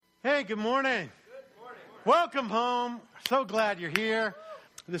Hey, good morning. Welcome home. So glad you're here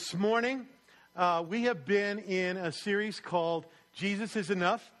this morning. We have been in a series called Jesus is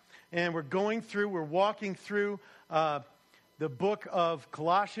Enough, and we're walking through the book of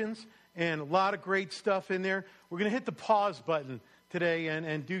Colossians, and a lot of great stuff in there. We're going to hit the pause button today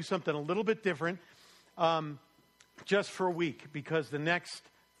and do something a little bit different just for a week, because the next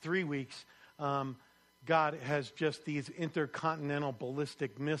 3 weeks, God has just these intercontinental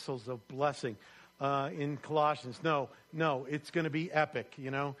ballistic missiles of blessing in Colossians. No, it's going to be epic,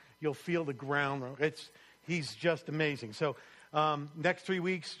 you know. You'll feel the ground. He's just amazing. So next 3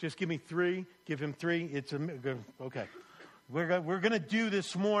 weeks, just give me three. Give him three. It's okay. We're going to do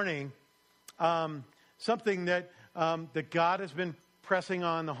this morning something that God has been pressing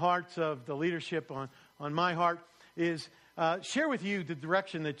on the hearts of the leadership, on my heart, is share with you the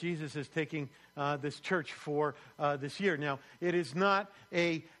direction that Jesus is taking this church for this year. Now, it is not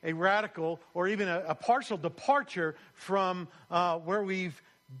a radical or even a partial departure from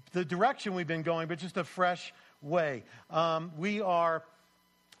the direction we've been going, but just a fresh way. We are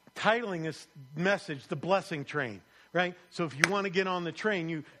titling this message, The Blessing Train. Right? So if you want to get on the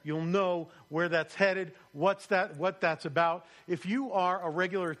train, you'll know where that's headed, what that's about. If you are a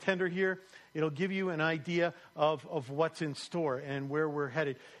regular attender here, it'll give you an idea of what's in store and where we're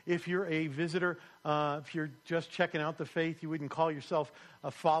headed. If you're a visitor, if you're just checking out the faith, you wouldn't call yourself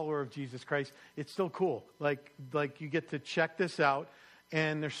a follower of Jesus Christ, it's still cool. Like you get to check this out,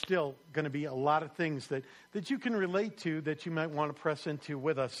 and there's still going to be a lot of things that you can relate to that you might want to press into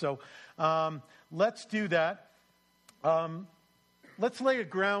with us. So let's do that. Let's lay a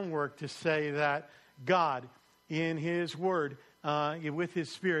groundwork to say that God, in His Word, with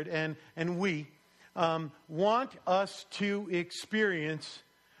His Spirit, and we want us to experience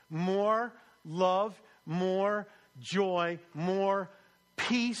more love, more joy, more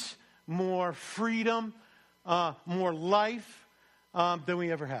peace, more freedom, more life than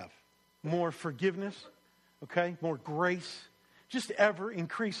we ever have. More forgiveness, okay? More grace, just ever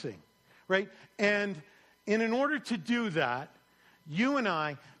increasing, right? And in order to do that, you and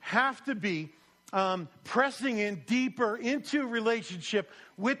I have to be pressing in deeper into relationship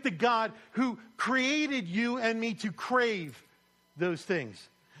with the God who created you and me to crave those things.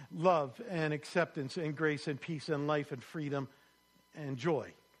 Love and acceptance and grace and peace and life and freedom and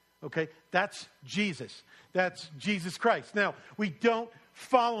joy. Okay? That's Jesus. That's Jesus Christ. Now, we don't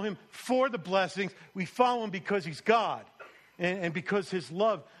follow Him for the blessings. We follow Him because He's God. And because His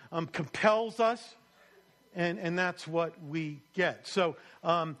love compels us. And that's what we get. So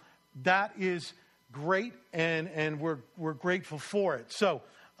that is great, and we're grateful for it. So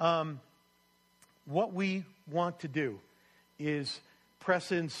what we want to do is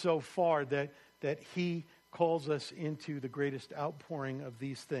press in so far that He calls us into the greatest outpouring of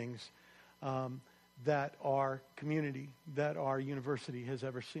these things that our community, that our university has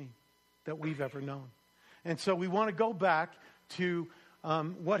ever seen, that we've ever known. And so we want to go back to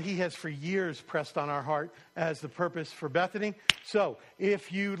what He has for years pressed on our heart as the purpose for Bethany. So,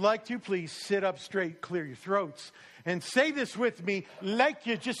 if you'd like to, please sit up straight, clear your throats, and say this with me like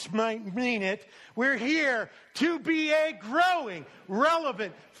you just might mean it. We're here to be a growing,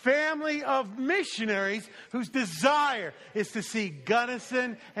 relevant family of missionaries whose desire is to see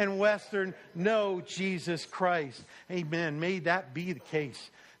Gunnison and Western know Jesus Christ. Amen. May that be the case,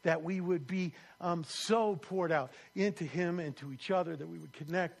 that we would be so poured out into Him and to each other, that we would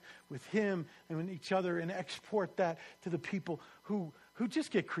connect with Him and with each other and export that to the people who just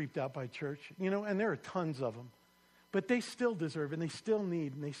get creeped out by church, you know, and there are tons of them. But they still deserve, and they still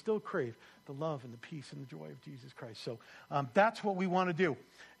need, and they still crave the love and the peace and the joy of Jesus Christ. So that's what we want to do.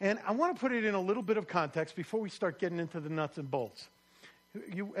 And I want to put it in a little bit of context before we start getting into the nuts and bolts.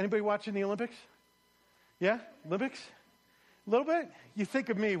 Anybody watching the Olympics? Yeah? Olympics? A little bit? You think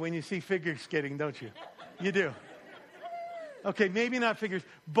of me when you see figure skating, don't you? You do. Okay, maybe not figures,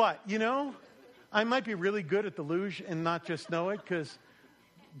 but, you know, I might be really good at the luge and not just know it, because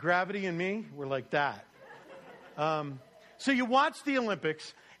gravity and me, we're like that. So you watch the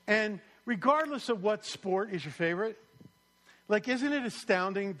Olympics, and regardless of what sport is your favorite, like, isn't it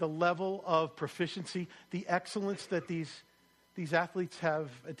astounding the level of proficiency, the excellence that these athletes have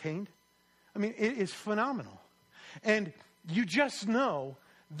attained? I mean, it is phenomenal. And you just know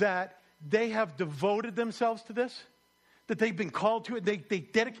that they have devoted themselves to this, that they've been called to it. They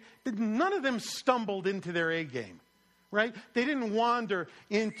dedicate. None of them stumbled into their A game, right? They didn't wander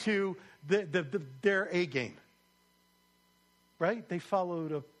into their A game, right? They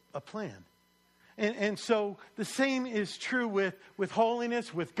followed a plan. And so the same is true with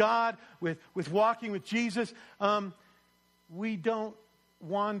holiness, with God, with walking with Jesus. We don't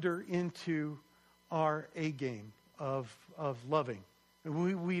wander into our A game of loving.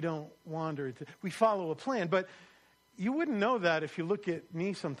 We don't wander. We follow a plan. But you wouldn't know that if you look at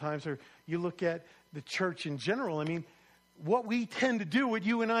me sometimes, or you look at the church in general. I mean, what we tend to do, what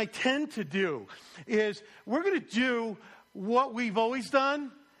you and I tend to do, is we're going to do what we've always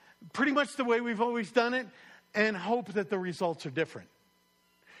done, pretty much the way we've always done it, and hope that the results are different.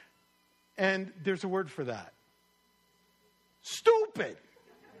 And there's a word for that. Stupid,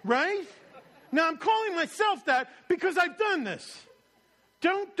 right? Now, I'm calling myself that because I've done this.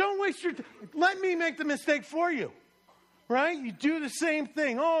 Don't waste your time. Let me make the mistake for you, right? You do the same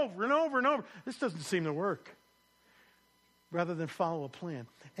thing over and over and over. This doesn't seem to work. Rather than follow a plan.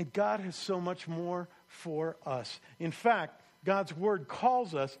 And God has so much more for us. In fact, God's word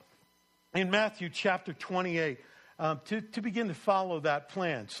calls us in Matthew chapter 28 to begin to follow that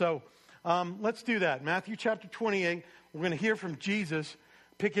plan. So let's do that. Matthew chapter 28, we're going to hear from Jesus.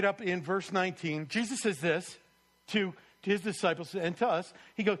 Pick it up in verse 19. Jesus says this to his disciples and to us.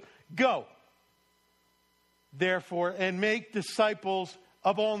 He goes, "Go, therefore, and make disciples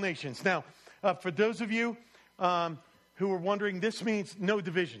of all nations." Now, for those of you who are wondering, this means no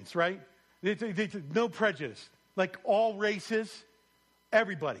divisions, right? No prejudice. Like all races,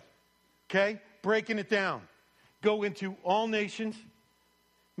 everybody. Okay? Breaking it down. Go into all nations.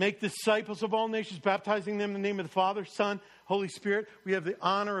 Make disciples of all nations, baptizing them in the name of the Father, Son, Holy Spirit. We have the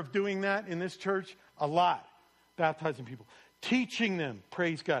honor of doing that in this church a lot. Baptizing people. Teaching them,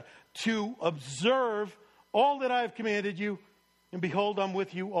 praise God, to observe all that I have commanded you. And behold, I'm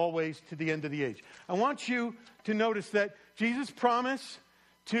with you always to the end of the age. I want you to notice that Jesus' promise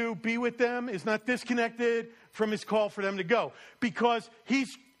to be with them is not disconnected from his call for them to go. Because he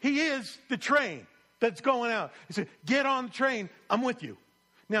is the train that's going out. He said, get on the train, I'm with you.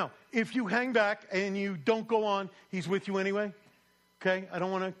 Now, if you hang back and you don't go on, he's with you anyway. Okay? I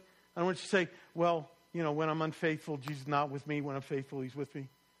don't want you to say, well, you know, when I'm unfaithful, Jesus is not with me. When I'm faithful, he's with me.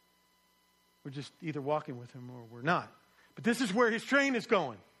 We're just either walking with him or we're not. But this is where his train is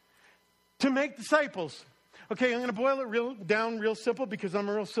going. To make disciples. Okay, I'm going to boil it down real simple because I'm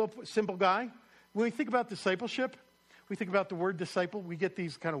a real simple guy. When we think about discipleship, we think about the word disciple, we get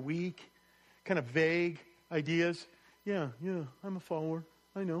these kind of weak, kind of vague ideas. Yeah, I'm a follower.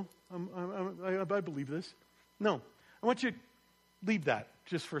 I know. I believe this. No, I want you to leave that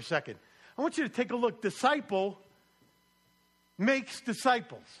just for a second. I want you to take a look. Disciple makes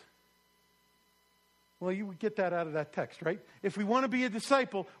disciples. Well, you would get that out of that text, right? If we want to be a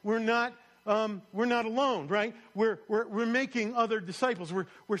disciple, we're not alone, right? We're making other disciples.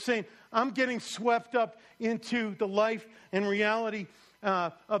 We're saying, I'm getting swept up into the life and reality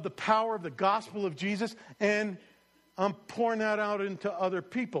of the power of the gospel of Jesus, and I'm pouring that out into other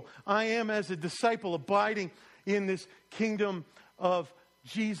people. I am, as a disciple, abiding in this kingdom of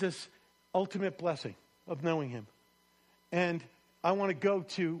Jesus' ultimate blessing of knowing him. And I want to go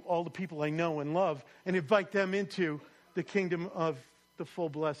to all the people I know and love and invite them into the kingdom of the full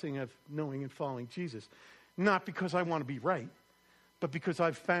blessing of knowing and following Jesus. Not because I want to be right, but because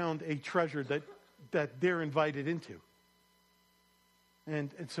I've found a treasure that they're invited into.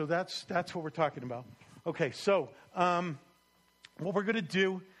 And so that's what we're talking about. Okay, so what we're going to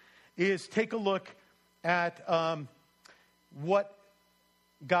do is take a look at what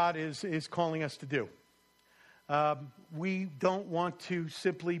God is calling us to do. We don't want to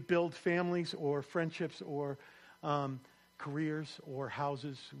simply build families or friendships or careers or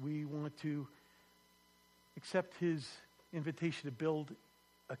houses. We want to accept his invitation to build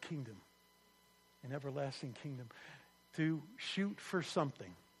a kingdom, an everlasting kingdom, to shoot for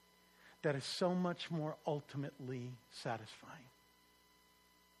something that is so much more ultimately satisfying.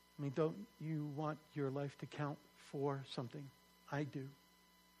 I mean, don't you want your life to count for something? I do. Do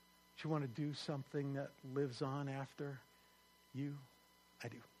you want to do something that lives on after you? I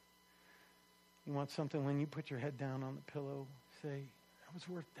do. You want something when you put your head down on the pillow, say, that was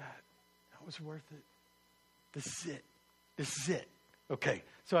worth that. That was worth it. This is it. This is it. Okay,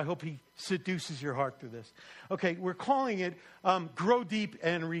 so I hope he seduces your heart through this. Okay, we're calling it Grow Deep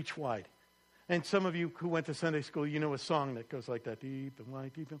and Reach Wide. And some of you who went to Sunday school, you know a song that goes like that, deep and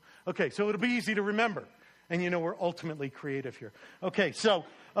wide, deep and... Okay, so it'll be easy to remember. And you know we're ultimately creative here. Okay, so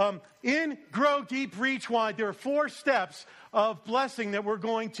in Grow Deep, Reach Wide, there are 4 steps of blessing that we're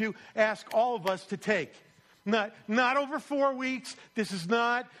going to ask all of us to take. Not over 4 weeks. This is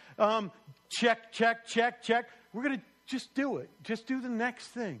not check, check, check, check. We're going to just do it. Just do the next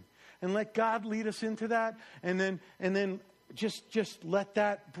thing. And let God lead us into that. And then just let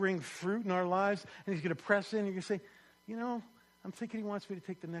that bring fruit in our lives. And he's going to press in. And you're going to say, you know, I'm thinking he wants me to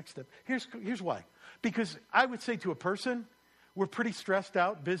take the next step. Here's why. Because I would say to a person, We're pretty stressed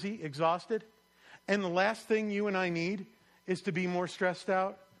out, busy, exhausted. And the last thing you and I need is to be more stressed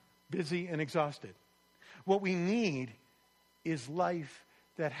out, busy, and exhausted. What we need is life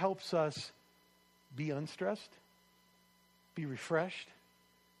that helps us be unstressed, be refreshed,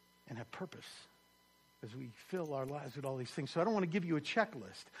 and have purpose as we fill our lives with all these things. So I don't want to give you a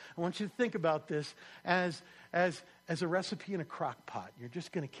checklist. I want you to think about this as a recipe in a crock pot. You're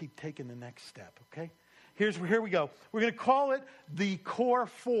just going to keep taking the next step, okay? Here we go. We're going to call it the core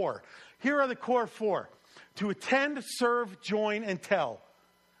four. Here are the core four. To attend, serve, join, and tell.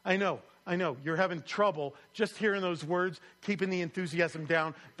 I know. You're having trouble just hearing those words, keeping the enthusiasm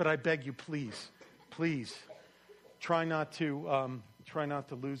down, but I beg you, please, try not to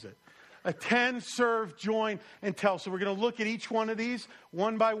lose it. Attend, serve, join, and tell. So we're going to look at each one of these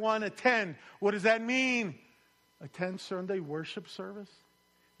one by one. Attend. What does that mean? Attend Sunday worship service?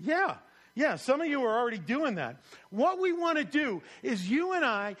 Yeah, some of you are already doing that. What we want to do is you and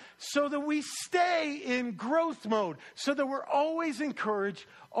I, so that we stay in growth mode, so that we're always encouraged,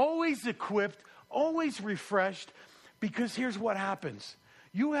 always equipped, always refreshed, because here's what happens.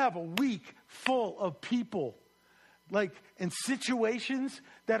 You have a week full of people, in situations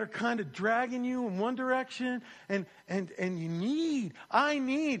that are kind of dragging you in one direction, and I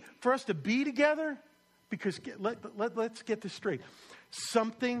need for us to be together, because let's get this straight.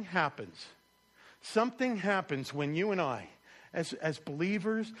 Something happens. Something happens when you and I, as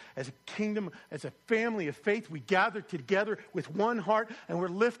believers, as a kingdom, as a family of faith, we gather together with one heart, and we're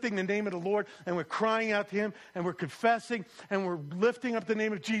lifting the name of the Lord, and we're crying out to Him, and we're confessing, and we're lifting up the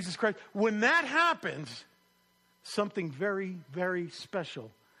name of Jesus Christ. When that happens, something very, very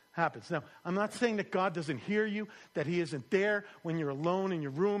special happens. Now, I'm not saying that God doesn't hear you, that He isn't there when you're alone in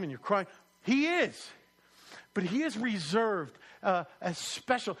your room and you're crying. He is. But He is reserved as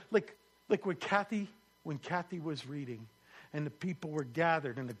special, like when Kathy was reading and the people were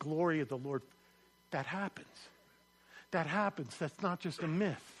gathered and the glory of the Lord. That happens. That's not just a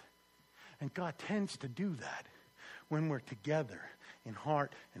myth. And God tends to do that when we're together in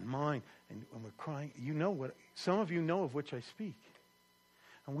heart and mind and when we're crying. Some of you know of which I speak.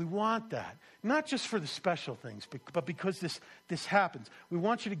 And we want that, not just for the special things, but because this happens. We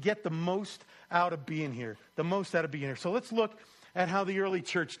want you to get the most out of being here, So let's look at how the early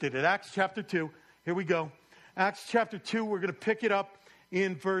church did it. Acts chapter 2, here we go. Acts chapter 2, we're going to pick it up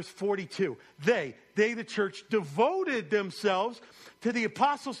in verse 42. They, the church, devoted themselves to the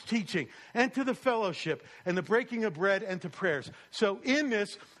apostles' teaching and to the fellowship and the breaking of bread and to prayers. So in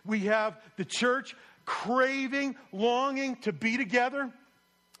this, we have the church craving, longing to be together,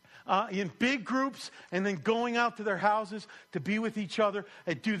 in big groups, and then going out to their houses to be with each other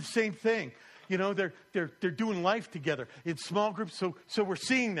and do the same thing. They're doing life together in small groups, so we're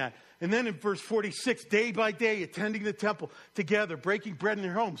seeing that. And then in verse 46, day by day, attending the temple together, breaking bread in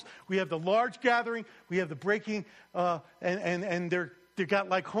their homes. We have the large gathering, we have the breaking, and they've got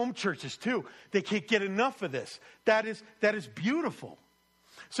like home churches too. They can't get enough of this. That is beautiful.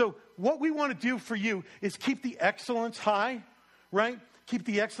 So what we want to do for you is keep the excellence high, right? Keep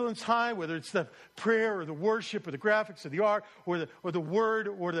the excellence high, whether it's the prayer or the worship or the graphics or the art or the word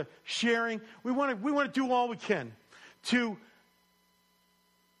or the sharing. We want to do all we can to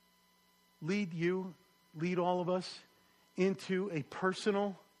lead all of us into a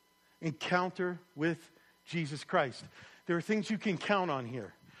personal encounter with Jesus Christ. There are things you can count on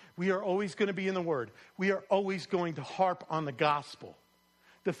here. We are always going to be in the Word. We are always going to harp on the gospel.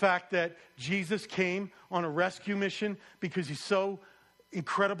 The fact that Jesus came on a rescue mission because He's so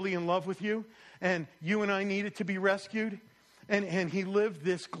incredibly in love with you, and you and I needed to be rescued, and He lived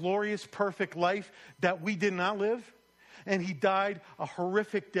this glorious, perfect life that we did not live, and He died a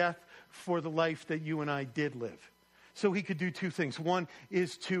horrific death for the life that you and I did live. So He could do two things. One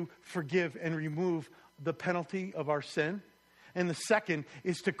is to forgive and remove the penalty of our sin, and the second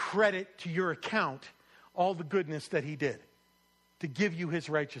is to credit to your account all the goodness that He did, to give you His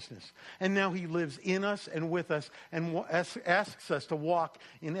righteousness. And now He lives in us and with us and asks us to walk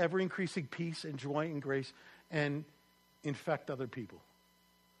in ever-increasing peace and joy and grace and infect other people.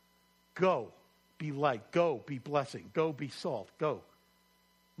 Go, be light. Go, be blessing. Go, be salt. Go.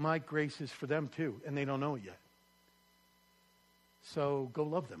 My grace is for them too, and they don't know it yet. So go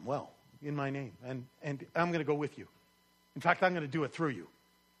love them well in my name. And I'm going to go with you. In fact, I'm going to do it through you.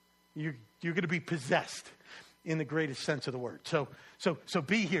 You're going to be possessed in the greatest sense of the word. So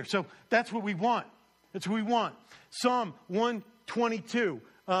be here. So that's what we want. That's what we want. Psalm 122,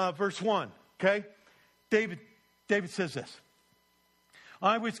 verse 1. Okay? David says this.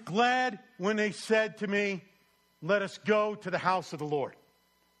 I was glad when they said to me, let us go to the house of the Lord.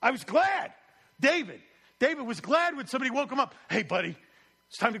 I was glad. David David was glad when somebody woke him up. Hey, buddy,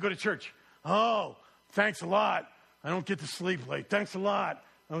 it's time to go to church. Oh, thanks a lot. I don't get to sleep late. Thanks a lot.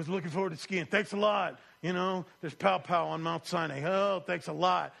 I was looking forward to skiing. Thanks a lot. You know, there's Pow Pow on Mount Sinai. Oh, thanks a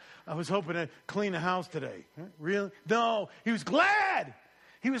lot. I was hoping to clean the house today. Really? No, he was glad.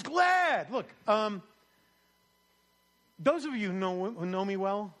 He was glad. Look, those of you who know me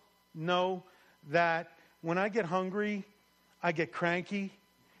well know that when I get hungry, I get cranky.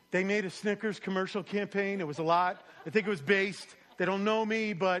 They made a Snickers commercial campaign. It was a lot. I think it was based. They don't know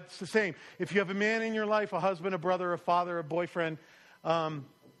me, but it's the same. If you have a man in your life, a husband, a brother, a father, a boyfriend,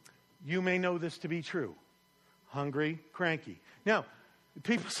 you may know this to be true. Hungry, cranky. Now,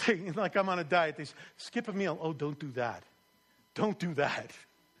 people say, like I'm on a diet, they say, skip a meal. Oh, don't do that. Don't do that.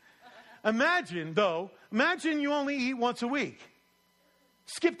 Imagine you only eat once a week.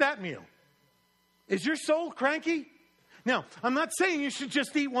 Skip that meal. Is your soul cranky? Now, I'm not saying you should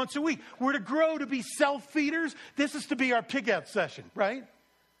just eat once a week. We're to grow to be self-feeders. This is to be our pig-out session, right?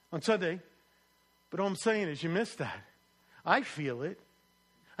 On Sunday. But all I'm saying is you missed that. I feel it.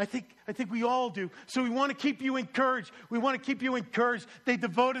 I think we all do. So we want to keep you encouraged. We want to keep you encouraged. They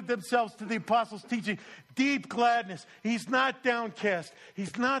devoted themselves to the apostles' teaching. Deep gladness. He's not downcast.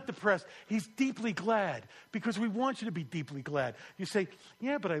 He's not depressed. He's deeply glad because we want you to be deeply glad. You say,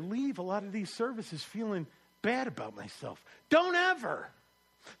 yeah, but I leave a lot of these services feeling bad about myself. Don't ever.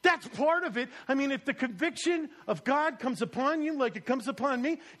 That's part of it. I mean, if the conviction of God comes upon you like it comes upon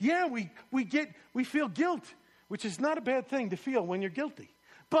me, yeah, we feel guilt, which is not a bad thing to feel when you're guilty.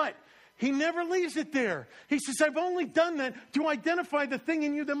 But he never leaves it there. He says, I've only done that to identify the thing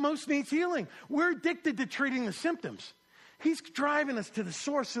in you that most needs healing. We're addicted to treating the symptoms. He's driving us to the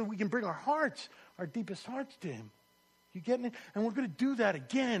source so that we can bring our hearts, our deepest hearts to him. You getting it? And we're going to do that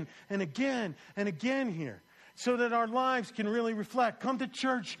again and again and again here so that our lives can really reflect. Come to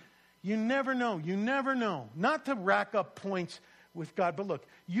church. You never know. You never know. Not to rack up points with God. But look,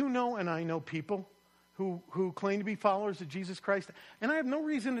 you know and I know people who claim to be followers of Jesus Christ, and I have no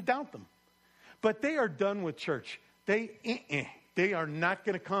reason to doubt them. But they are done with church. They are not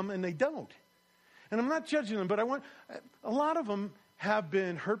going to come, and they don't. And I'm not judging them, but a lot of them have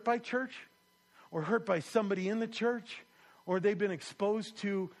been hurt by church or hurt by somebody in the church, or they've been exposed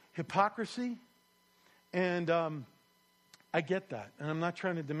to hypocrisy. And I get that, and I'm not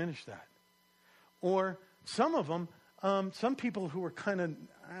trying to diminish that. Or some of them, some people who are kind of,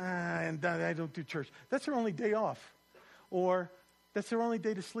 and I don't do church. That's their only day off. Or that's their only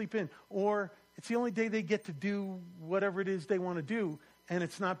day to sleep in. Or it's the only day they get to do whatever it is they want to do, and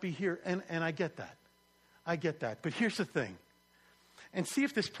it's not be here. And I get that. I get that. But here's the thing. And see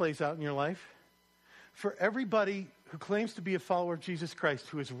if this plays out in your life. For everybody who claims to be a follower of Jesus Christ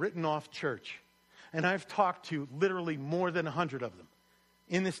who has written off church, and I've talked to literally more than 100 of them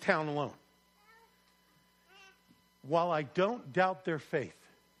in this town alone. While I don't doubt their faith,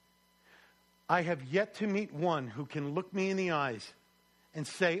 I have yet to meet one who can look me in the eyes and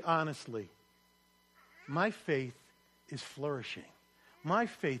say honestly, my faith is flourishing. My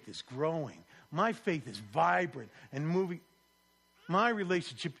faith is growing. My faith is vibrant and moving. My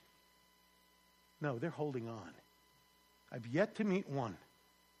relationship, no, they're holding on. I've yet to meet one.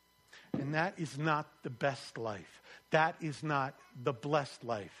 And that is not the best life. That is not the blessed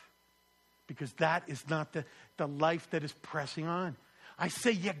life. Because that is not the life that is pressing on. I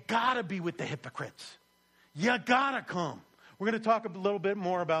say you gotta be with the hypocrites. You gotta come. We're going to talk a little bit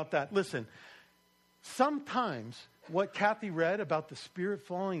more about that. Listen, sometimes what Kathy read about the Spirit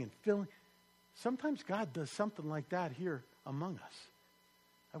falling and filling, sometimes God does something like that here among us.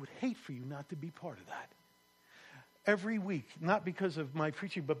 I would hate for you not to be part of that. Every week, not because of my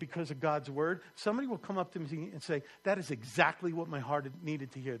preaching, but because of God's word, somebody will come up to me and say, that is exactly what my heart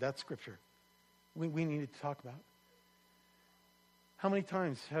needed to hear. That's scripture. We needed to talk about. How many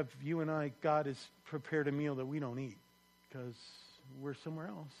times have you and I, God has prepared a meal that we don't eat because we're somewhere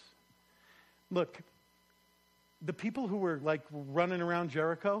else? Look, the people who were like running around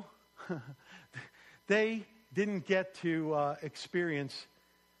Jericho, they didn't get to experience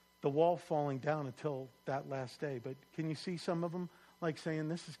the wall falling down until that last day. But can you see some of them like saying,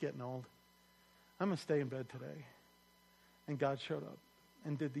 this is getting old. I'm going to stay in bed today. And God showed up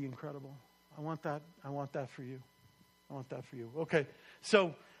and did the incredible. I want that for you. I want that for you. Okay,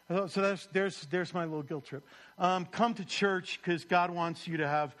 so there's my little guilt trip. Come to church because God wants you to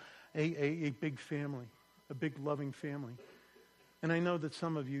have a big family, a big loving family. And I know that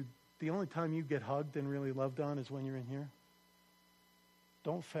some of you, the only time you get hugged and really loved on is when you're in here.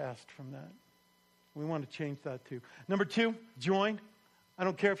 Don't fast from that. We want to change that too. Number 2, join. I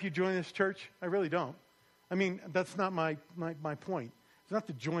don't care if you join this church. I really don't. I mean, that's not my point. It's not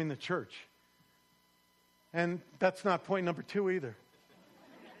to join the church. And that's not point number 2 either.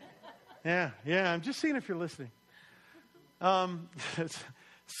 Yeah, I'm just seeing if you're listening.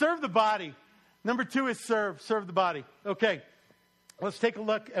 Serve the body. Number 2 is serve the body. Okay, let's take a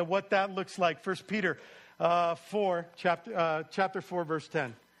look at what that looks like. 1 Peter 4, chapter 4, verse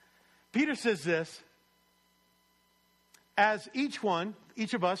 10. Peter says this, as each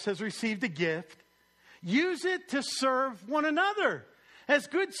of us has received a gift, use it to serve one another as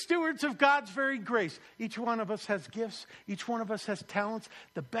good stewards of God's varied grace. Each one of us has gifts. Each one of us has talents.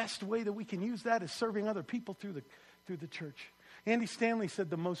 The best way that we can use that is serving other people through the church. Andy Stanley said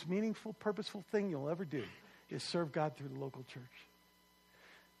the most meaningful, purposeful thing you'll ever do is serve God through the local church.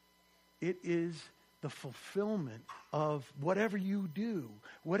 It is the fulfillment of whatever you do,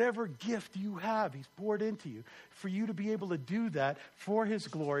 whatever gift you have, He's poured into you, for you to be able to do that for His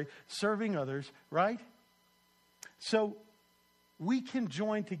glory, serving others, right? So we can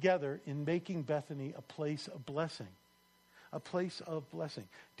join together in making Bethany a place of blessing. A place of blessing.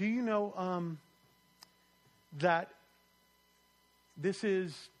 Do you know that this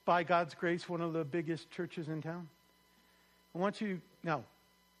is, by God's grace, one of the biggest churches in town? I want you, now,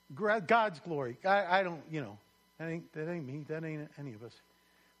 God's glory. I don't, that ain't me. That ain't any of us.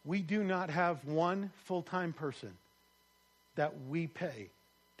 We do not have one full-time person that we pay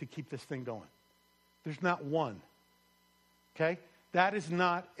to keep this thing going. There's not one. Okay? That is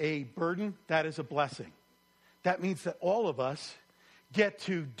not a burden. That is a blessing. That means that all of us get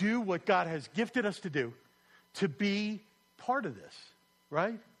to do what God has gifted us to do, to be part of this,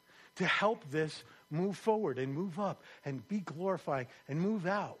 right? To help this move forward and move up and be glorifying and move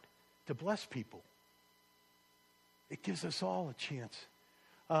out to bless people. It gives us all a chance.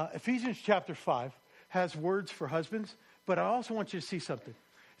 Ephesians chapter 5 has words for husbands, but I also want you to see something.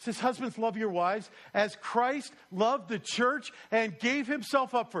 It says, husbands, love your wives as Christ loved the church and gave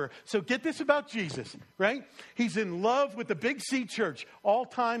Himself up for her. So get this about Jesus, right? He's in love with the Big C church, all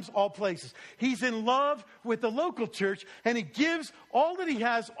times, all places. He's in love with the local church, and He gives all that He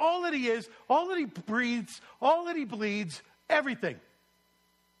has, all that He is, all that He breathes, all that He bleeds, everything,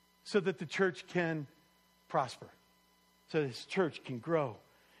 so that the church can prosper, so His church can grow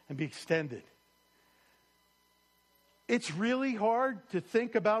and be extended. It's really hard to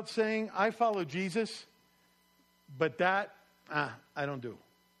think about saying, I follow Jesus, but that, I don't do.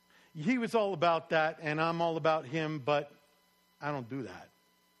 He was all about that, and I'm all about Him, but I don't do that.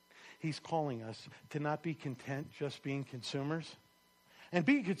 He's calling us to not be content just being consumers. And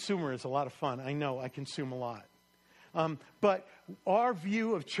being a consumer is a lot of fun. I know, I consume a lot. But our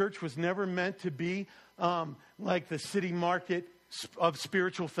view of church was never meant to be like the city market of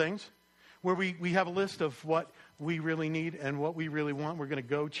spiritual things, where we have a list of what we really need and what we really want. We're going to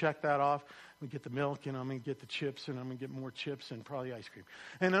go check that off. We get the milk, and I'm going to get the chips, and I'm going to get more chips and probably ice cream.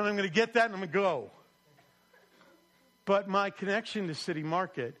 And then I'm going to get that, and I'm going to go. But my connection to City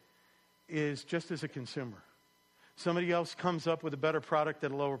Market is just as a consumer. Somebody else comes up with a better product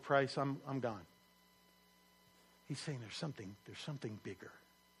at a lower price, I'm gone. He's saying there's something bigger.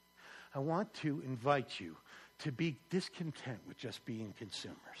 I want to invite you to be discontent with just being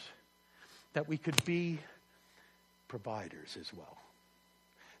consumers. That we could be providers as well.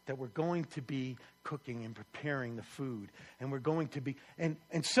 That we're going to be cooking and preparing the food. And we're going to be, and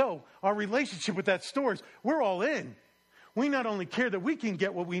so our relationship with that store is, we're all in. We not only care that we can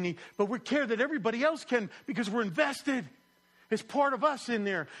get what we need, but we care that everybody else can, because we're invested. It's part of us in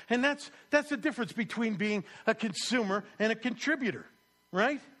there. And that's the difference between being a consumer and a contributor,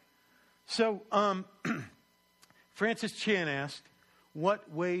 right? So Francis Chan asked, what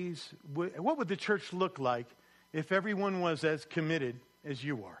would the church look like if everyone was as committed as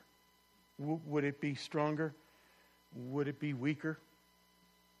you are? Would it be stronger? Would it be weaker?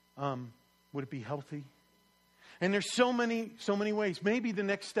 Would it be healthy? And there's so many ways. Maybe the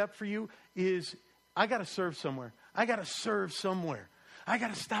next step for you is, I got to serve somewhere. I got to serve somewhere. I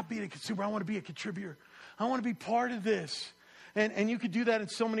got to stop being a consumer. I want to be a contributor. I want to be part of this. And you could do that in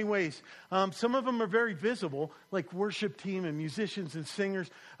so many ways. Some of them are very visible, like worship team and musicians and singers.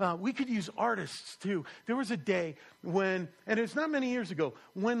 We could use artists too. There was a day when, and it's not many years ago,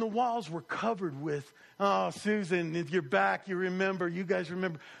 when the walls were covered with, Susan, if you're back, you guys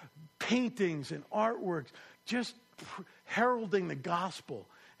remember, paintings and artworks, just heralding the gospel.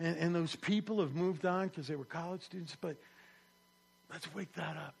 And those people have moved on because they were college students, but let's wake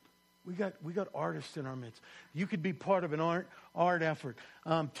that up. We got artists in our midst. You could be part of an art effort.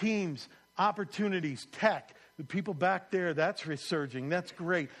 Teams, opportunities, tech. The people back there, that's resurging. That's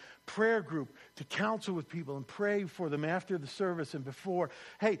great. Prayer group to counsel with people and pray for them after the service and before.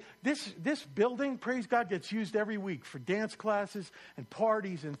 Hey, this building, praise God, gets used every week for dance classes and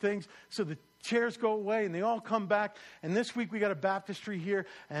parties and things. So the chairs go away and they all come back. And this week we got a baptistry here.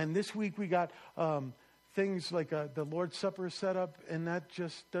 And this week we got things like the Lord's Supper is set up, and that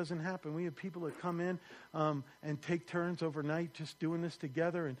just doesn't happen. We have people that come in and take turns overnight just doing this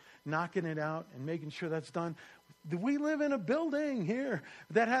together and knocking it out and making sure that's done. We live in a building here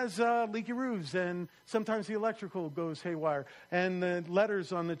that has leaky roofs, and sometimes the electrical goes haywire, and the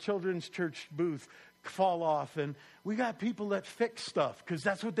letters on the children's church booth fall off, and we got people that fix stuff because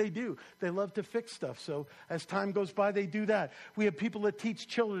that's what they do. They love to fix stuff. So as time goes by, they do that. We have people that teach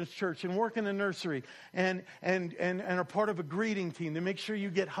children's church and work in a nursery and are part of a greeting team to make sure you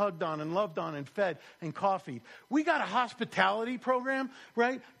get hugged on and loved on and fed and coffeed. We got a hospitality program,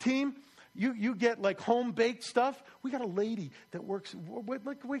 right? Team. You get like home baked stuff. We got a lady that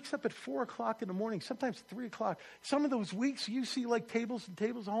wakes up at 4 o'clock in the morning, sometimes 3 o'clock. Some of those weeks you see like tables and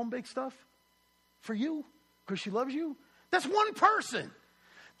tables of home baked stuff for you because she loves you. That's one person.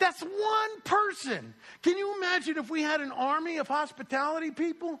 That's one person. Can you imagine if we had an army of hospitality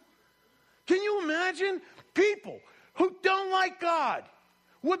people? Can you imagine people who don't like God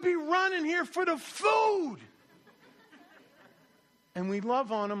would be running here for the food? And we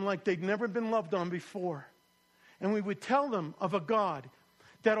love on them like they'd never been loved on before. And we would tell them of a God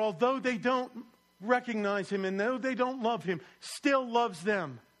that although they don't recognize him and though they don't love him, still loves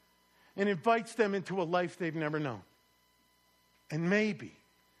them and invites them into a life they've never known. And maybe,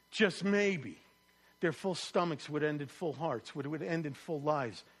 just maybe, their full stomachs would end in full hearts, would end in full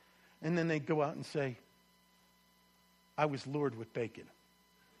lives. And then they'd go out and say, I was lured with bacon.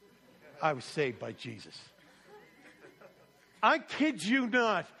 I was saved by Jesus. I kid you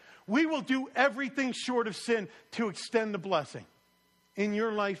not. We will do everything short of sin to extend the blessing in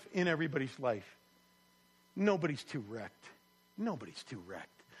your life, in everybody's life. Nobody's too wrecked. Nobody's too wrecked.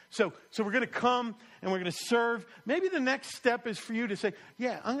 So we're going to come and we're going to serve. Maybe the next step is for you to say,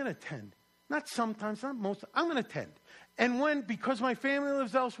 yeah, I'm going to attend. Not sometimes, not most. I'm going to attend. And because my family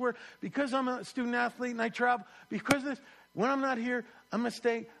lives elsewhere, because I'm a student athlete and I travel, because of this, when I'm not here, I'm going to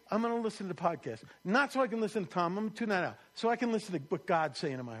stay. I'm going to listen to the podcast. Not so I can listen to Tom. I'm going to tune that out. So I can listen to what God's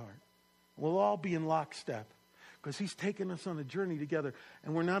saying in my heart. We'll all be in lockstep because he's taking us on a journey together.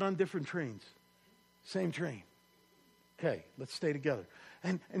 And we're not on different trains. Same train. Okay, let's stay together.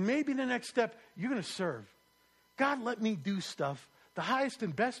 And maybe the next step, you're going to serve. God, let me do stuff. The highest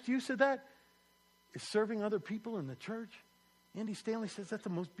and best use of that is serving other people in the church. Andy Stanley says that's the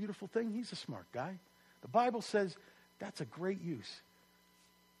most beautiful thing. He's a smart guy. The Bible says that's a great use.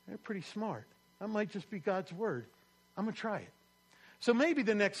 They're pretty smart. That might just be God's word. I'm going to try it. So maybe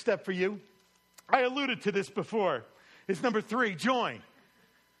the next step for you, I alluded to this before, is number 3, join.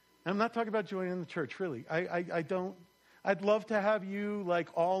 I'm not talking about joining the church, really. I don't. I'd love to have you like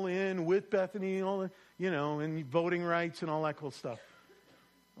all in with Bethany and all, and voting rights and all that cool stuff.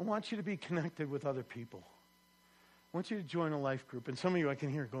 I want you to be connected with other people. I want you to join a life group. And some of you I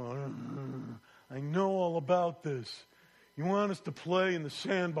can hear going, I know all about this. You want us to play in the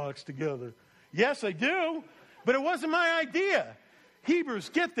sandbox together. Yes, I do. But it wasn't my idea. Hebrews,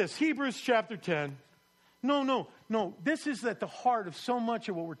 get this. Hebrews chapter 10. No. This is at the heart of so much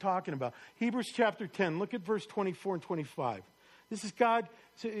of what we're talking about. Hebrews chapter 10. Look at verse 24 and 25. This is God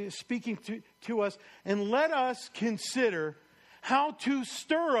speaking to us. And let us consider how to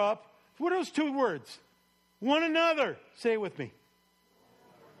stir up. What are those 2 words? One another. Say it with me.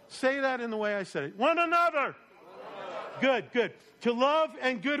 Say that in the way I said it. One another. Good. To love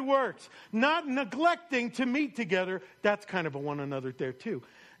and good works. Not neglecting to meet together. That's kind of a one another there too.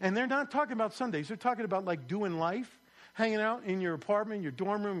 And they're not talking about Sundays. They're talking about like doing life. Hanging out in your apartment, your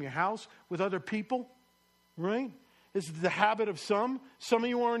dorm room, your house with other people. Right? This is the habit of some. Some of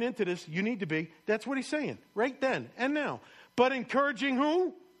you aren't into this. You need to be. That's what he's saying. Right then and now. But encouraging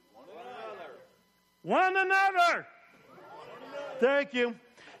who? One another. Thank you.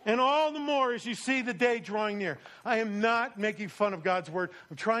 And all the more as you see the day drawing near. I am not making fun of God's word.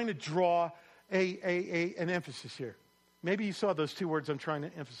 I'm trying to draw an emphasis here. Maybe you saw those 2 words I'm trying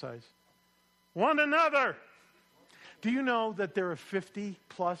to emphasize. One another. Do you know that there are 50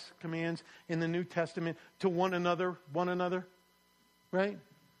 plus commands in the New Testament to one another? Right?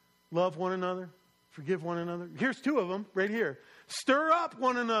 Love one another. Forgive one another. Here's 2 of them right here. Stir up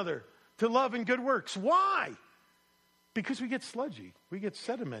one another to love and good works. Why? Because we get sludgy. We get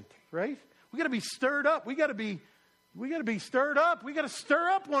sediment, right? We got to be stirred up. We got to be stirred up. We got to stir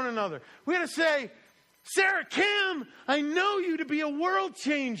up one another. We got to say, Sarah Kim, I know you to be a world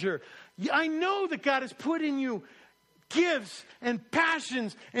changer. I know that God has put in you gifts and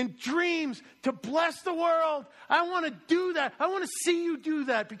passions and dreams to bless the world. I want to do that. I want to see you do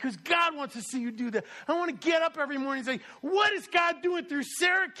that because God wants to see you do that. I want to get up every morning and say, what is God doing through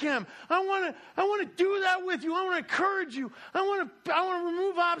Sarah Kim? I want to do that with you. I want to encourage you. I want to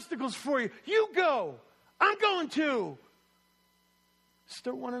remove obstacles for you. You go. I'm going to.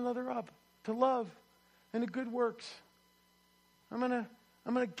 Stir one another up to love and to good works. I'm going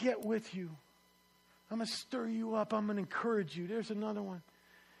to get with you. I'm going to stir you up. I'm going to encourage you. There's another one.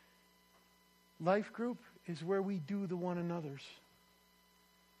 Life group is where we do the one another's.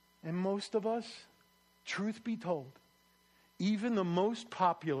 And most of us, truth be told, even the most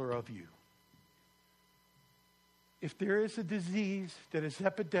popular of you, if there is a disease that is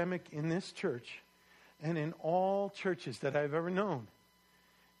epidemic in this church and in all churches that I've ever known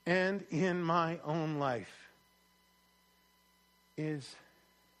and in my own life, is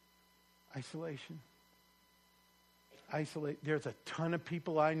isolation. There's a ton of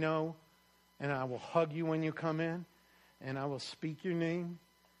people I know, and I will hug you when you come in, and I will speak your name,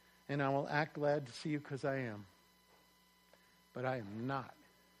 and I will act glad to see you because I am. But I am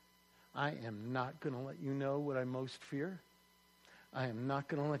not going to let you know what I most fear. I am not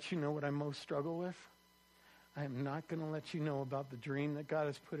going to let you know what I most struggle with. I am not going to let you know about the dream that God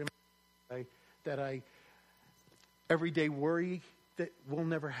has put in my life that I every day worry that will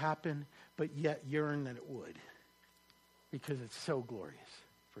never happen, but yet yearn that it would. Because it's so glorious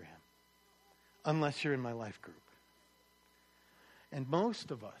for him. Unless you're in my life group. And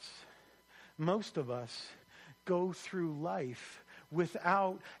most of us go through life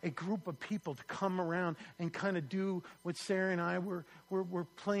without a group of people to come around and kind of do what Sarah and I were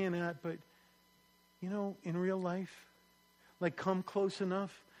playing at. But, in real life, like come close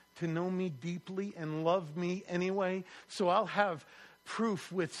enough to know me deeply and love me anyway. So I'll have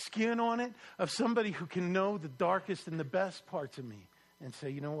proof with skin on it of somebody who can know the darkest and the best parts of me and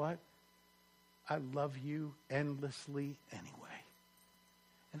say, you know what? I love you endlessly anyway.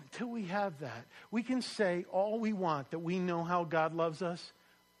 And until we have that, we can say all we want that we know how God loves us.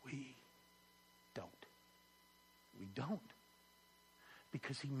 We don't. We don't.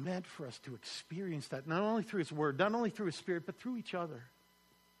 Because he meant for us to experience that, not only through his word, not only through his spirit, but through each other.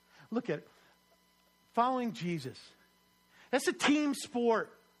 Look at it. Following Jesus. That's a team sport,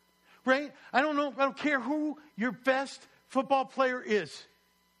 right? I don't care who your best football player is.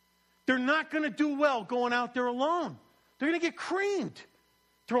 They're not going to do well going out there alone. They're going to get creamed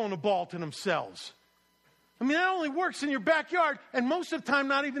throwing the ball to themselves. I mean, that only works in your backyard, and most of the time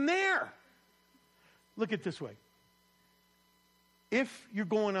not even there. Look at it this way. If you're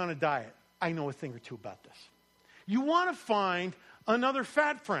going on a diet, I know a thing or two about this. You want to find another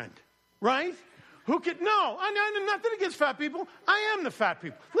fat friend, right? Who could, no, I'm nothing against fat people. I am the fat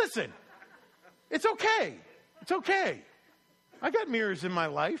people. Listen, it's okay. It's okay. I got mirrors in my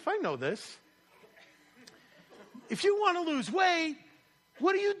life. I know this. If you want to lose weight,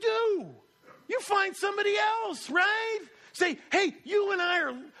 what do? You find somebody else, right? Say, hey, you and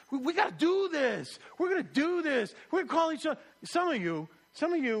I we got to do this. We're going to do this. We're going to call each other. Some of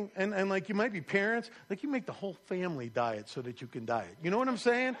you, and like you might be parents, like you make the whole family diet so that you can diet. You know what I'm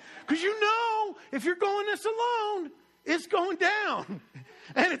saying? Because if you're going this alone, it's going down.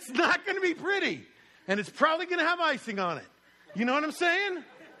 And it's not going to be pretty. And it's probably going to have icing on it. You know what I'm saying?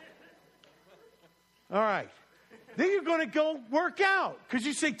 All right. Then you're going to go work out. Because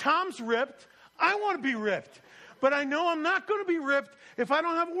you say, Tom's ripped. I want to be ripped. But I know I'm not going to be ripped if I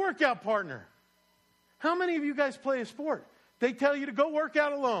don't have a workout partner. How many of you guys play a sport? They tell you to go work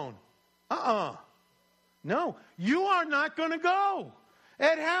out alone. No, you are not going to go.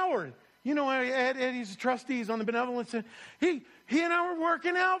 Ed Howard, Ed, he's a trustee, he's on the benevolence. He and I were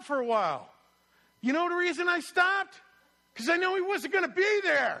working out for a while. You know the reason I stopped? Because I know he wasn't going to be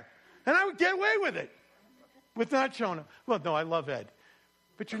there. And I would get away with it. With not showing up. Well, no, I love Ed.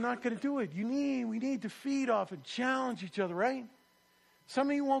 But you're not going to do it. We need to feed off and challenge each other, right? Some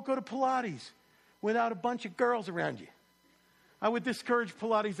of you won't go to Pilates without a bunch of girls around you. I would discourage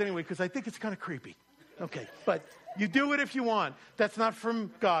Pilates anyway because I think it's kind of creepy. Okay, but you do it if you want. That's not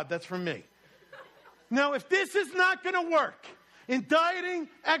from God, that's from me. Now, if this is not going to work in dieting,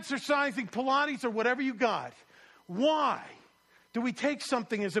 exercising, Pilates, or whatever you got, why do we take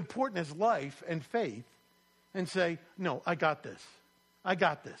something as important as life and faith and say, no, I got this. I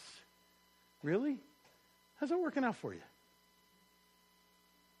got this. Really? How's it working out for you?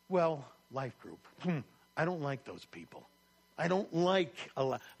 Well, life group. I don't like those people. I don't like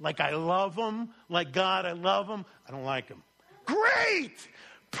I love them, like God, I love them. I don't like them. Great!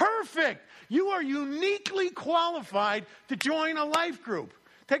 Perfect! You are uniquely qualified to join a life group.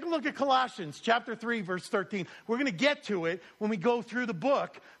 Take a look at Colossians chapter 3, verse 13. We're going to get to it when we go through the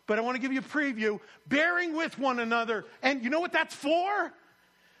book, but I want to give you a preview. Bearing with one another. And you know what that's for?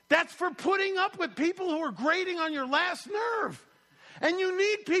 That's for putting up with people who are grating on your last nerve. And you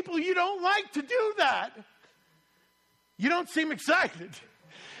need people you don't like to do that. You don't seem excited.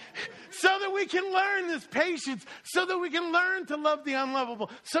 So that we can learn this patience, so that we can learn to love the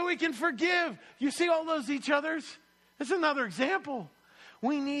unlovable, so we can forgive. You see all those each others? That's another example.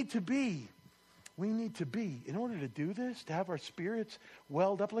 We need to be, in order to do this, to have our spirits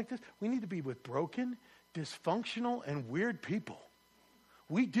welled up like this, we need to be with broken, dysfunctional, and weird people.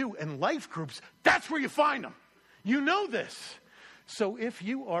 We do. And life groups, that's where you find them. You know this. So if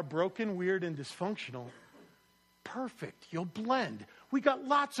you are broken, weird, and dysfunctional, perfect. You'll blend. We got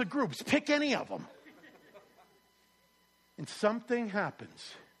lots of groups. Pick any of them. And something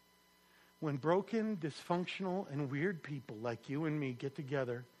happens when broken, dysfunctional, and weird people like you and me get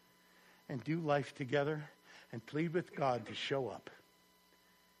together and do life together and plead with God to show up.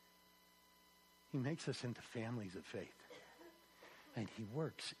 He makes us into families of faith. And he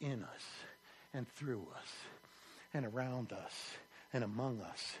works in us and through us and around us and among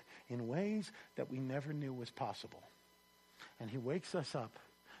us in ways that we never knew was possible. And he wakes us up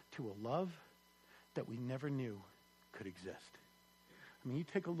to a love that we never knew could exist. I mean, you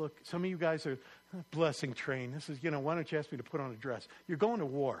take a look. Some of you guys are blessing train. This is, why don't you ask me to put on a dress? You're going to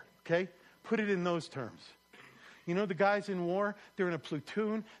war, okay? Put it in those terms. You know, the guys in war, they're in a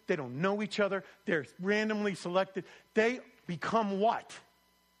platoon. They don't know each other. They're randomly selected. They become what?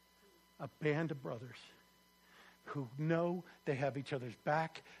 A band of brothers who know they have each other's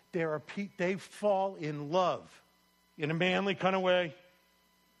back. They fall in love in a manly kind of way.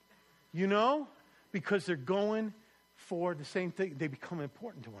 Because they're going for the same thing. They become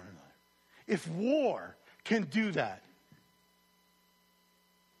important to one another. If war can do that,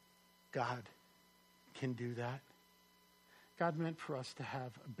 God can do that. God meant for us to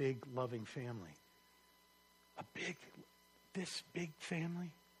have a big, loving family. This big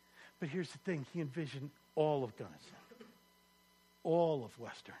family. But here's the thing. He envisioned all of Gunnison. All of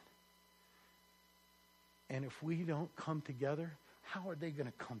Western. And if we don't come together, how are they going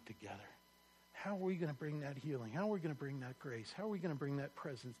to come together? How are we going to bring that healing? How are we going to bring that grace? How are we going to bring that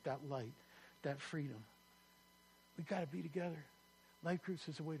presence, that light, that freedom? We've got to be together. Life groups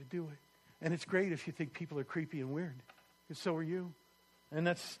is a way to do it. And it's great if you think people are creepy and weird. Because so are you. And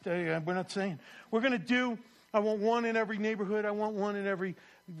that's, we're not saying. We're going to do, I want one in every neighborhood. I want one in every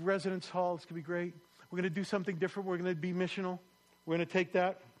residence hall. It's going to be great. We're going to do something different. We're going to be missional. We're going to take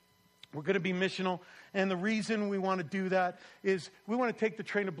that. We're going to be missional. And the reason we want to do that is we want to take the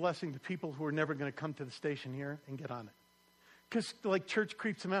train of blessing to people who are never going to come to the station here and get on it. Because, church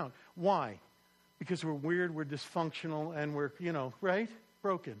creeps them out. Why? Because we're weird, we're dysfunctional, and we're, right?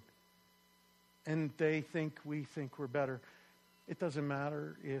 Broken. And we think we're better. It doesn't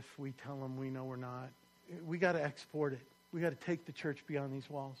matter if we tell them we know we're not. We got to export it. We got to take the church beyond these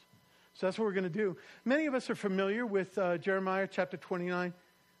walls. So that's what we're going to do. Many of us are familiar with Jeremiah chapter 29.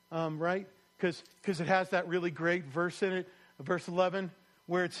 Right? Because it has that really great verse in it, verse 11,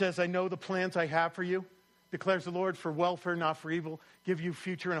 where it says, I know the plans I have for you, declares the Lord, for welfare, not for evil, give you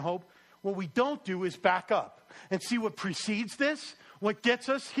future and hope. What we don't do is back up and see what precedes this, what gets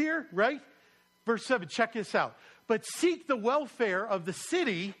us here, right? Verse 7, check this out. But seek the welfare of the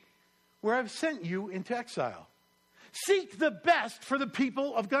city where I've sent you into exile. Seek the best for the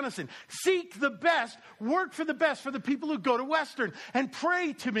people of Gunnison. Seek the best, work for the best for the people who go to Western. And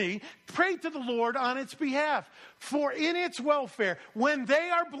pray to me, pray to the Lord on its behalf. For in its welfare, when they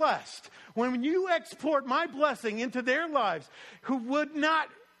are blessed, when you export my blessing into their lives, who would not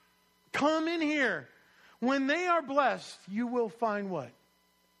come in here, when they are blessed, you will find what?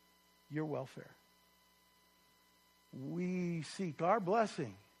 Your welfare. We seek our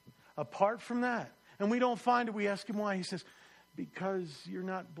blessing. Apart from that, and we don't find it, we ask him why. He says, because you're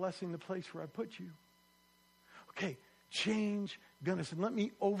not blessing the place where I put you. Okay, change Gunnison. Let me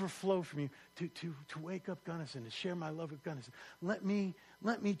overflow from you to wake up Gunnison, to share my love with Gunnison. Let me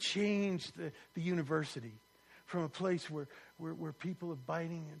change the university from a place where people are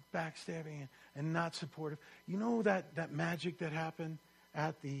biting and backstabbing and not supportive. You know that magic that happened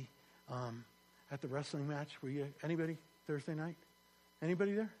at the wrestling match? Were you anybody Thursday night?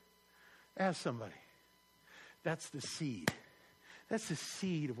 Anybody there? Ask somebody. That's the seed. That's the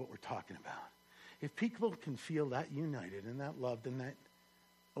seed of what we're talking about. If people can feel that united and that loved and that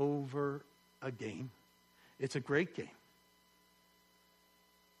over a game, it's a great game.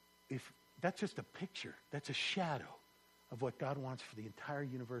 If that's just a picture, that's a shadow of what God wants for the entire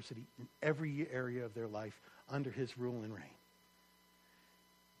university in every area of their life under his rule and reign.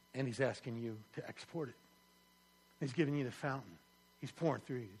 And he's asking you to export it. He's giving you the fountain. He's pouring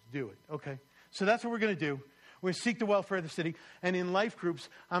through you to do it. Okay. So that's what we're going to do. We're going to seek the welfare of the city. And in life groups,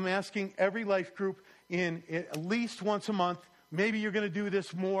 I'm asking every life group in at least once a month. Maybe you're going to do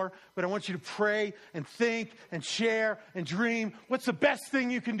this more, but I want you to pray and think and share and dream. What's the best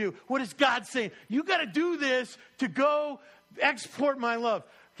thing you can do? What is God saying? You got to do this to go export my love.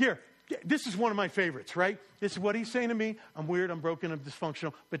 Here, this is one of my favorites, right? This is what he's saying to me. I'm weird, I'm broken, I'm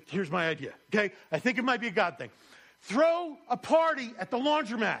dysfunctional, but here's my idea, okay? I think it might be a God thing. Throw a party at the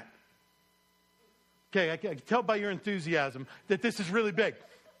laundromat. Okay, I can tell by your enthusiasm that this is really big.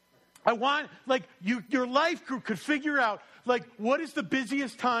 I want, like, your life group could figure out, like, what is the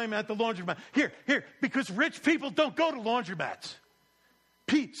busiest time at the laundromat? Here, because rich people don't go to laundromats.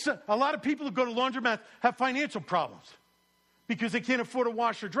 A lot of people who go to laundromats have financial problems because they can't afford a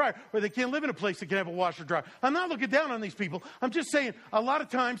washer dryer, or they can't live in a place that can have a washer dryer. I'm not looking down on these people. I'm just saying a lot of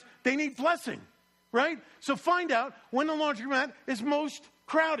times they need blessing, right? So find out when the laundromat is most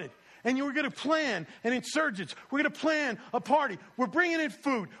crowded. And you're going to plan an insurgence. We're going to plan a party. We're bringing in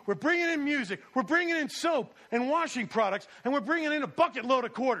food. We're bringing in music. We're bringing in soap and washing products. And we're bringing in a bucket load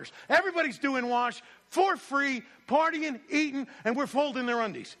of quarters. Everybody's doing wash for free, partying, eating, and we're folding their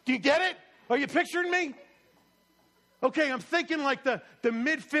undies. Do you get it? Are you picturing me? Okay, I'm thinking like the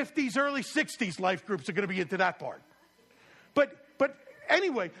mid-50s, early 60s life groups are going to be into that part. But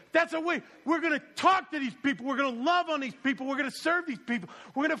anyway, that's a way. We're going to talk to these people. We're going to love on these people. We're going to serve these people.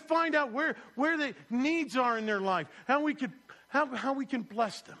 We're going to find out where the needs are in their life, how we can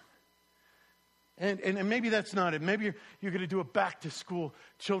bless them. And maybe that's not it. Maybe you're going to do a back-to-school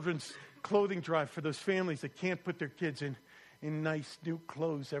children's clothing drive for those families that can't put their kids in nice new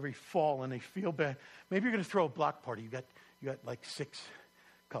clothes every fall and they feel bad. Maybe you're going to throw a block party. You got like 6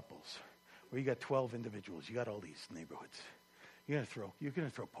 couples, or you got 12 individuals. You got all these neighborhoods. You're going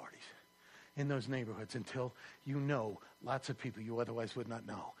to throw parties in those neighborhoods until you know lots of people you otherwise would not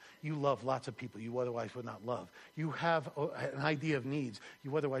know. You love lots of people you otherwise would not love. You have an idea of needs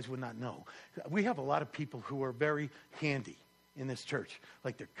you otherwise would not know. We have a lot of people who are very handy in this church,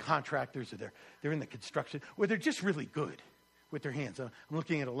 like they're contractors, or they're in the construction, or they're just really good with their hands. I'm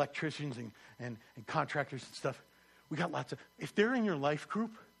looking at electricians and contractors and stuff. We got lots of, if they're in your life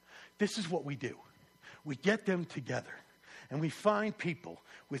group, this is what we do. We get them together. And we find people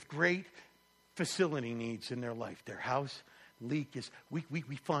with great facility needs in their life. Their house leak is, we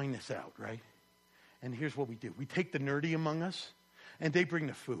find this out, right? And here's what we do. We take the nerdy among us, and they bring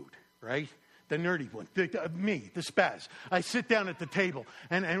the food, right? The nerdy one, me, the spaz. I sit down at the table,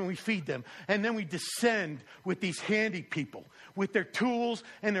 and we feed them. And then we descend with these handy people, with their tools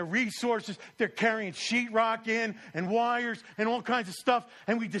and their resources. They're carrying sheetrock in, and wires, and all kinds of stuff.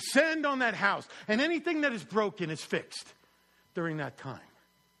 And we descend on that house, and anything that is broken is fixed during that time,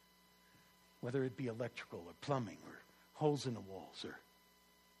 whether it be electrical or plumbing or holes in the walls,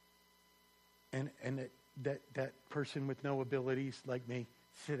 and that person with no abilities like me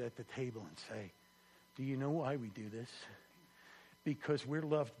sit at the table and say, do you know why we do this? Because we're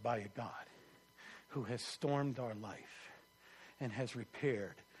loved by a God who has stormed our life and has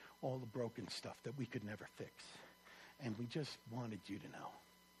repaired all the broken stuff that we could never fix. And we just wanted you to know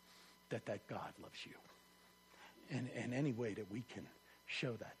that God loves you. And any way that we can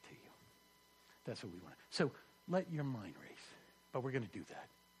show that to you. That's what we want. So let your mind race. But we're going to do that.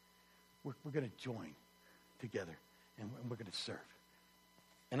 We're going to join together, and we're going to serve.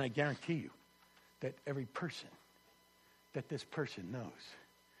 And I guarantee you that every person, that this person knows,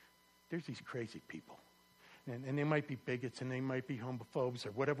 there's these crazy people. And they might be bigots, and they might be homophobes,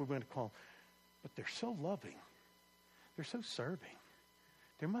 or whatever we're going to call them. But they're so loving. They're so serving.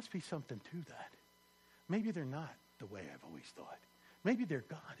 There must be something to that. Maybe they're not the way I've always thought. Maybe their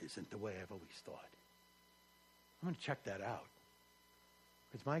God isn't the way I've always thought. I'm going to check that out.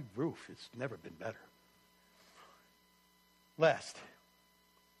 Because my roof has never been better. Last,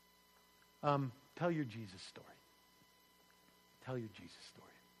 tell your Jesus story. Tell your Jesus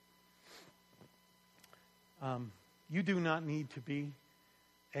story. You do not need to be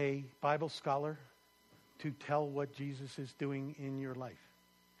a Bible scholar to tell what Jesus is doing in your life.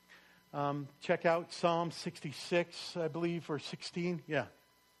 Check out Psalm 66, I believe, or 16. Yeah.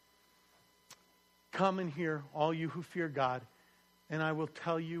 Come and hear, all you who fear God, and I will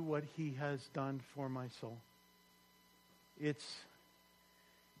tell you what he has done for my soul. It's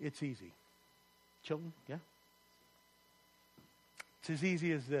easy. Children, yeah? It's as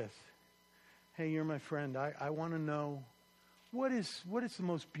easy as this. Hey, you're my friend. I want to know what is the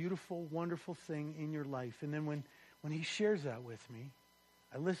most beautiful, wonderful thing in your life. And then when he shares that with me,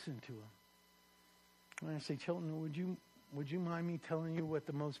 I listen to him. And I say, Chilton, would you would you mind me telling you what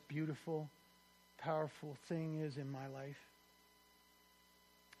the most beautiful, powerful thing is in my life?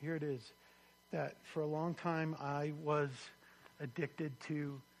 Here it is, that for a long time I was addicted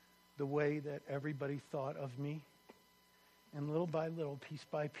to the way that everybody thought of me. And little by little, piece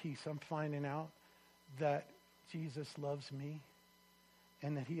by piece, I'm finding out that Jesus loves me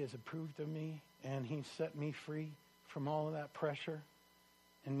and that he has approved of me and he set me free from all of that pressure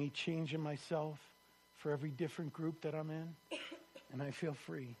and me changing myself for every different group that I'm in. And I feel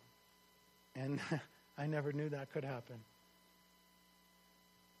free. And I never knew that could happen.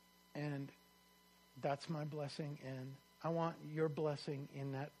 And that's my blessing. And I want your blessing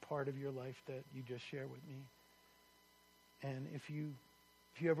in that part of your life that you just shared with me. And if you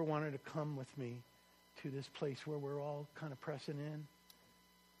ever wanted to come with me to this place where we're all kind of pressing in,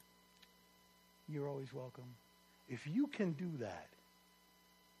 you're always welcome. If you can do that,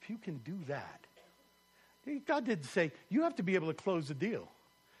 God didn't say, you have to be able to close the deal.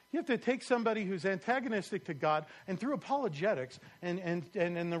 You have to take somebody who's antagonistic to God and through apologetics and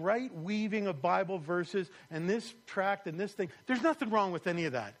the right weaving of Bible verses and this tract and this thing. There's nothing wrong with any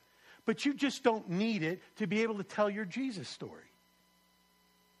of that. But you just don't need it to be able to tell your Jesus story.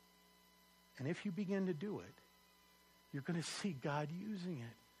 And if you begin to do it, you're going to see God using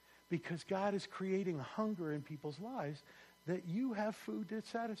it. Because God is creating a hunger in people's lives that you have food to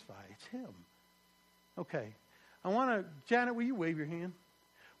satisfy. It's him. Okay. Janet, will you wave your hand?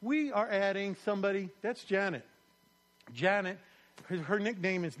 We are adding somebody. That's Janet. Janet, her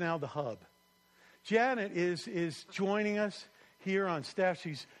nickname is now The Hub. Janet is joining us here on staff.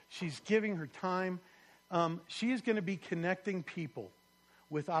 She's giving her time. She is going to be connecting people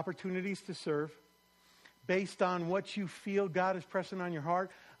with opportunities to serve based on what you feel God is pressing on your heart.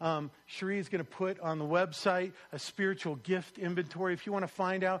 Cherie is going to put on the website a spiritual gift inventory. If you want to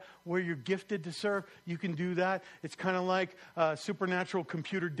find out where you're gifted to serve, you can do that. It's kind of like supernatural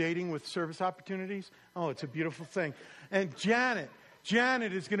computer dating with service opportunities. Oh, it's a beautiful thing. And Janet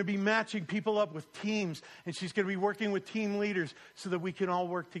is going to be matching people up with teams, and she's going to be working with team leaders so that we can all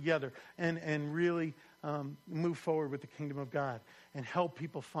work together and really move forward with the kingdom of God and help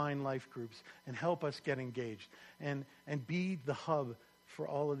people find life groups and help us get engaged and be the hub for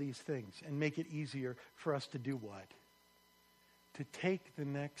all of these things and make it easier for us to do what? To take the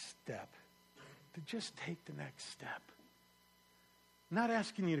next step. To just take the next step. I'm not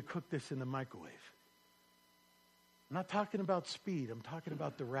asking you to cook this in the microwave. I'm not talking about speed. I'm talking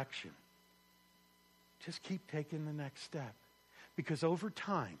about direction. Just keep taking the next step. Because over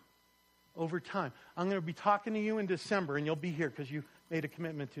time, I'm going to be talking to you in December, and you'll be here because you made a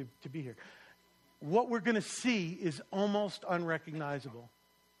commitment to be here. What we're going to see is almost unrecognizable.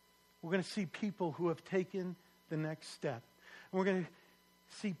 We're going to see people who have taken the next step. And we're going to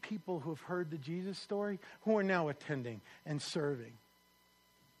see people who have heard the Jesus story who are now attending and serving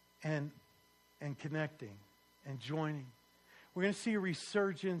and connecting and joining. We're going to see a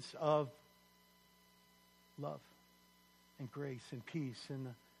resurgence of love and grace and peace and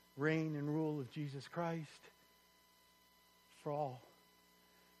the reign and rule of Jesus Christ for all.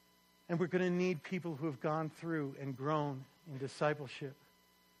 And we're going to need people who have gone through and grown in discipleship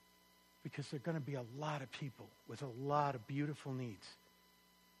because there are going to be a lot of people with a lot of beautiful needs.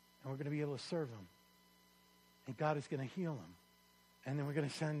 And we're going to be able to serve them. And God is going to heal them. And then we're going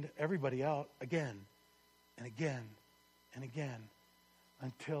to send everybody out again and again and again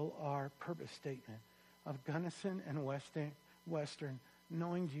until our purpose statement of Gunnison and Western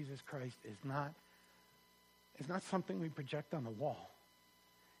knowing Jesus Christ is not something we project on the wall.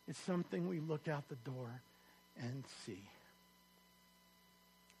 It's something we look out the door and see.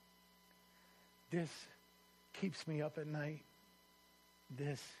 This keeps me up at night.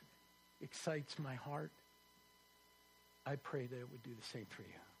 This excites my heart. I pray that it would do the same for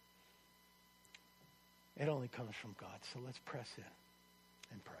you. It only comes from God, so let's press in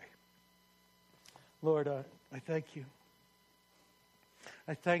and pray. Lord, I thank you.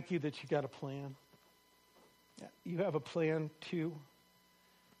 I thank you that you got a plan. You have a plan to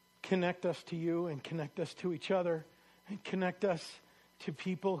connect us to you and connect us to each other and connect us to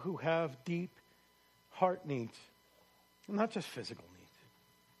people who have deep heart needs, not just physical needs.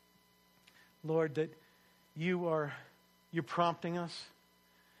 Lord, that you're prompting us.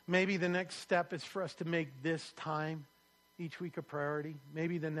 Maybe the next step is for us to make this time each week a priority.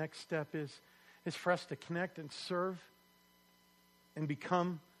 Maybe the next step is for us to connect and serve and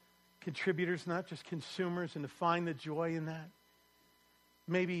become contributors, not just consumers, and to find the joy in that.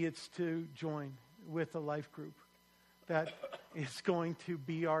 Maybe it's to join with a life group that is going to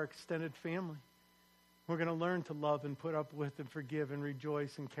be our extended family. We're going to learn to love and put up with and forgive and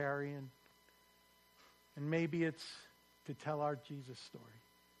rejoice and carry. And maybe it's to tell our Jesus story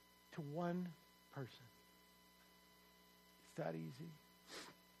to one person. It's that easy.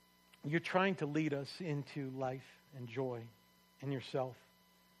 You're trying to lead us into life and joy in yourself.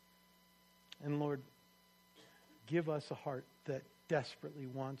 And Lord, give us a heart that desperately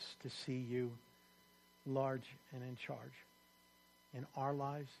wants to see you large and in charge in our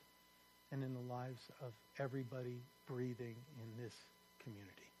lives and in the lives of everybody breathing in this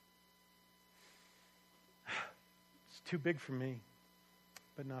community. It's too big for me,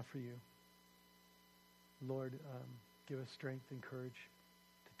 but not for you. Lord, give us strength and courage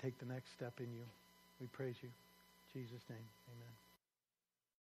to take the next step in you. We praise you. In Jesus' name, amen.